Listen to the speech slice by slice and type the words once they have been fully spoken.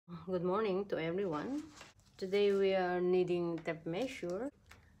good morning to everyone. Today we are needing tape measure,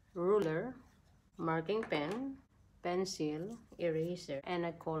 ruler, marking pen, pencil, eraser, and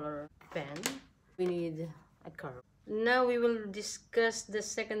a color pen. We need a curve. Now we will discuss the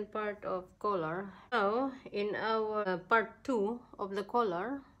second part of color. Now in our part 2 of the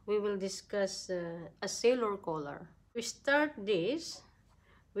color, we will discuss a sailor color. We start this.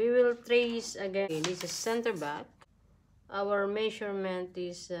 We will trace again. This is center back. Our measurement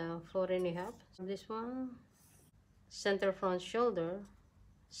is 4.5. This one, center front shoulder,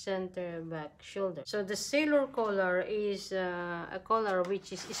 center back shoulder. So the sailor collar is a collar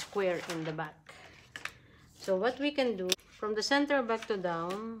which is square in the back. So what we can do, from the center back to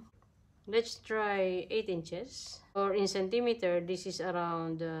down, let's try 8 inches. Or in centimeter, this is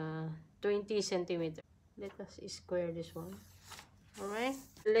around 20 centimeters. Let us square this one. Alright,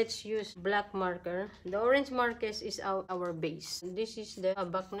 let's use black marker. The orange markers is our base. This is the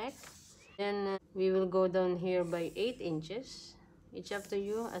back neck. Then we will go down here by 8 inches. It's up to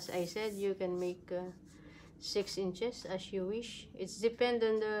you. As I said, you can make 6 inches as you wish. It's depend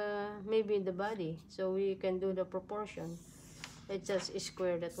on maybe the body. So we can do the proportion. Let's just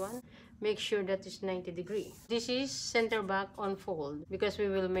square that one. Make sure that it's 90 degrees. This is center back on fold because we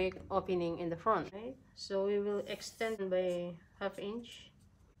will make opening in the front. Right? So we will extend by ½ inch.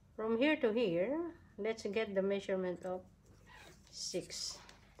 From here to here, let's get the measurement of 6.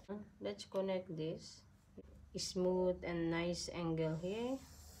 Let's connect this. Smooth and nice angle here.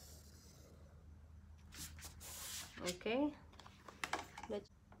 Okay.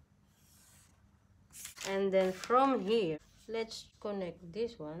 And then from here, let's connect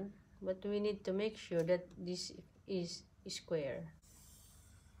this one. But we need to make sure that this is square.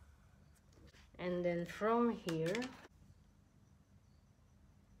 And then from here,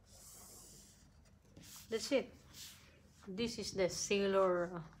 that's it. This is the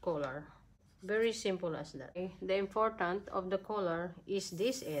sailor collar. Very simple as that. Okay? The important of the collar is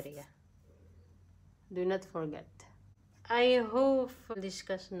this area. Do not forget. I hope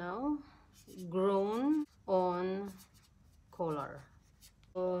discuss now grown on collar.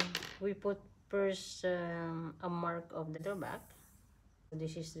 So we put first a mark of the back.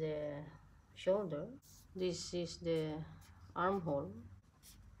 This is the shoulder. This is the armhole.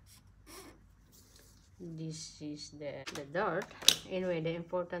 This is the dart. Anyway, the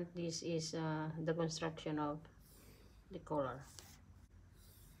important this is the construction of the collar.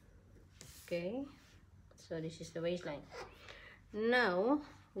 Okay, so this is the waistline. Now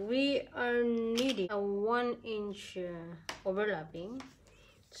we are needing a 1 inch overlapping.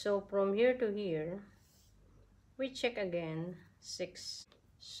 So from here to here, we check again 6.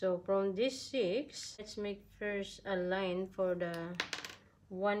 So from this 6, let's make first a line for the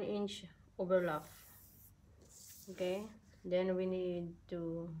 1 inch overlap. Okay, then we need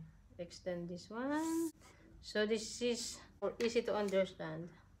to extend this one. So this is for easy to understand.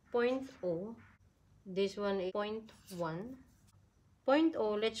 0.0. This one is 0.1.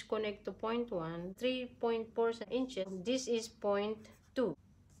 0.0, let's connect to 0.1, 3.4 inches. This is 0.2.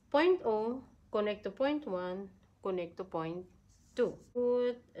 0.0, connect to 0.1, connect to 0.2.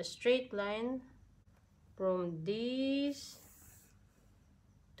 Put a straight line from this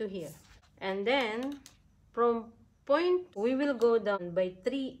to here. And then, from point, we will go down by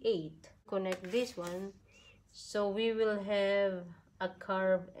 3/8. Connect this one. So we will have a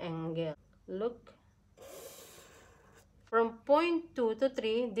curved angle. Look. From point 2 to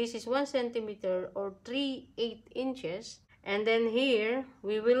 3, this is 1 centimeter or 3/8 inches. And then here,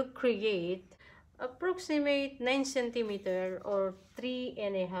 we will create approximate 9 centimeter or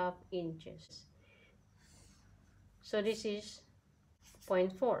 3.5 inches. So this is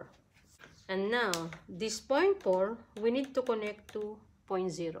 0.4. And now, this 0.4, we need to connect to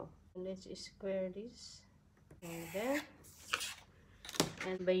 0.0. Let's square this. And then,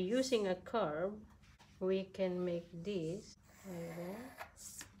 and by using a curve, we can make this.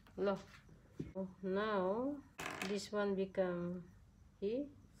 Look. Now, this one become here.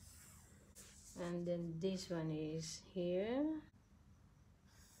 And then this one is here.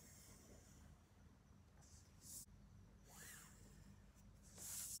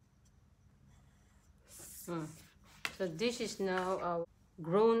 So this is now our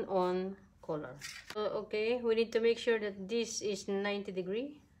grown on collar. So, okay, we need to make sure that this is 90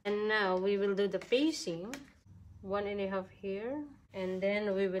 degrees. And now we will do the pacing. 1.5 here. And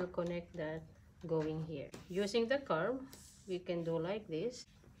then we will connect that going here. Using the curve, we can do like this.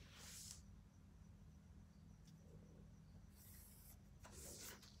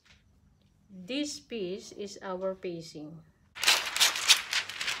 This piece is our pacing.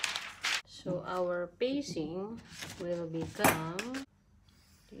 So our pacing will become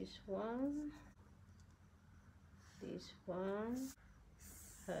this one,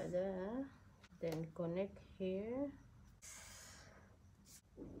 then connect here,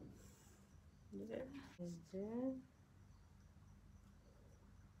 there, and then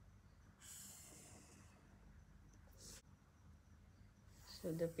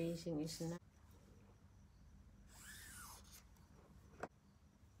so the pacing is not.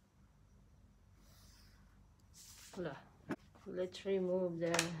 Let's remove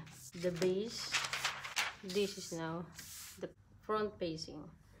the base. This is now the front pacing,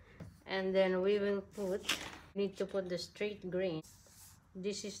 and then we will need to put the straight grain.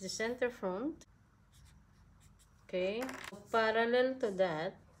 This is the center front. Okay, parallel to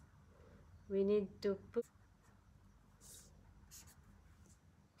that, we need to put,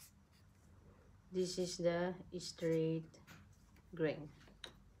 this is the straight grain.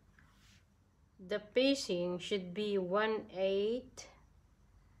 The pacing should be 1/8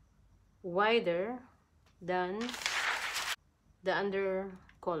 wider than the under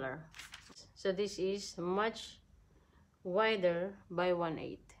collar. So this is much wider by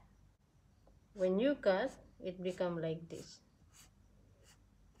 1/8. When you cut, it become like this.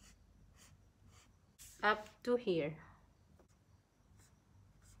 Up to here.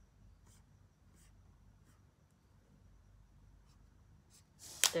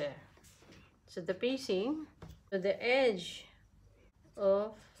 There. So the pacing to the edge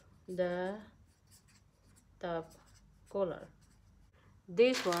of the top collar.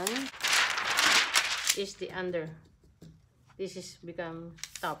 This one is the under. This is become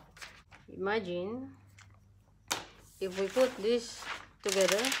top. Imagine if we put this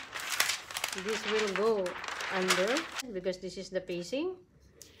together, this will go under because this is the pacing,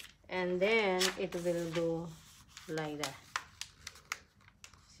 and then it will go like that.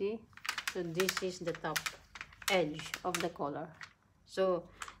 See? So this is the top edge of the collar. So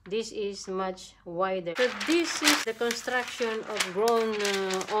this is much wider. So this is the construction of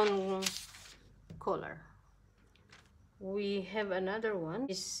grown-on collar. We have another one.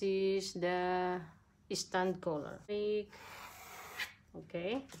 This is the stand collar. Okay.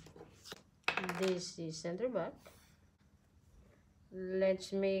 This is center back.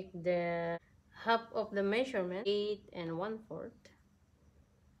 Let's make the half of the measurement 8 1/4.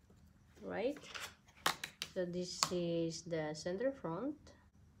 Right? So this is the center front.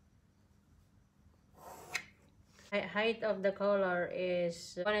 Height of the collar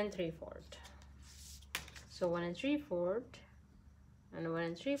is 1 3/4. So 1 3/4 and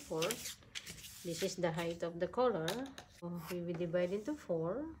 1 3/4. This is the height of the collar. We will divide into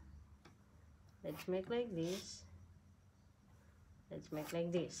 4. Let's make like this. Let's make like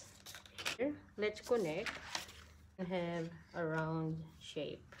this. Here, let's connect and have a round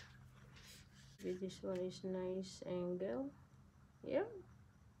shape. This one is nice angle. Yeah.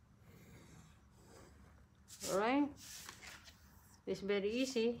 Alright. It's very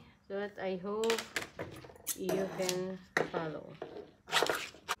easy, so that I hope you can follow.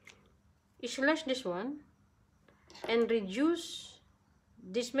 Slash this one and reduce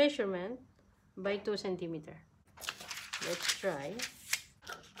this measurement by 2 centimeters. Let's try.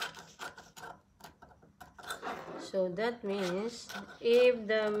 So that means if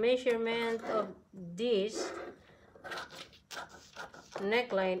the measurement of this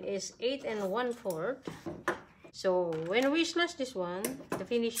neckline is 8 1/4, so when we slash this one, the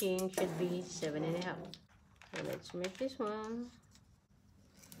finishing should be 7 1/2. So let's make this one.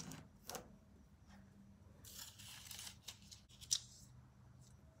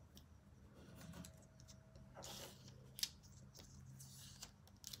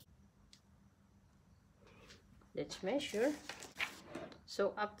 Let's measure.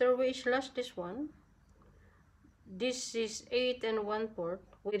 So after we slash this one, this is 8 1/4.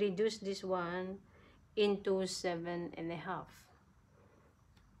 We reduce this one into 7 1/2.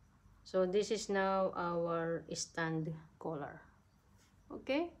 So this is now our stand collar.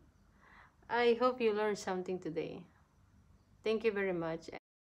 Okay? I hope you learned something today. Thank you very much.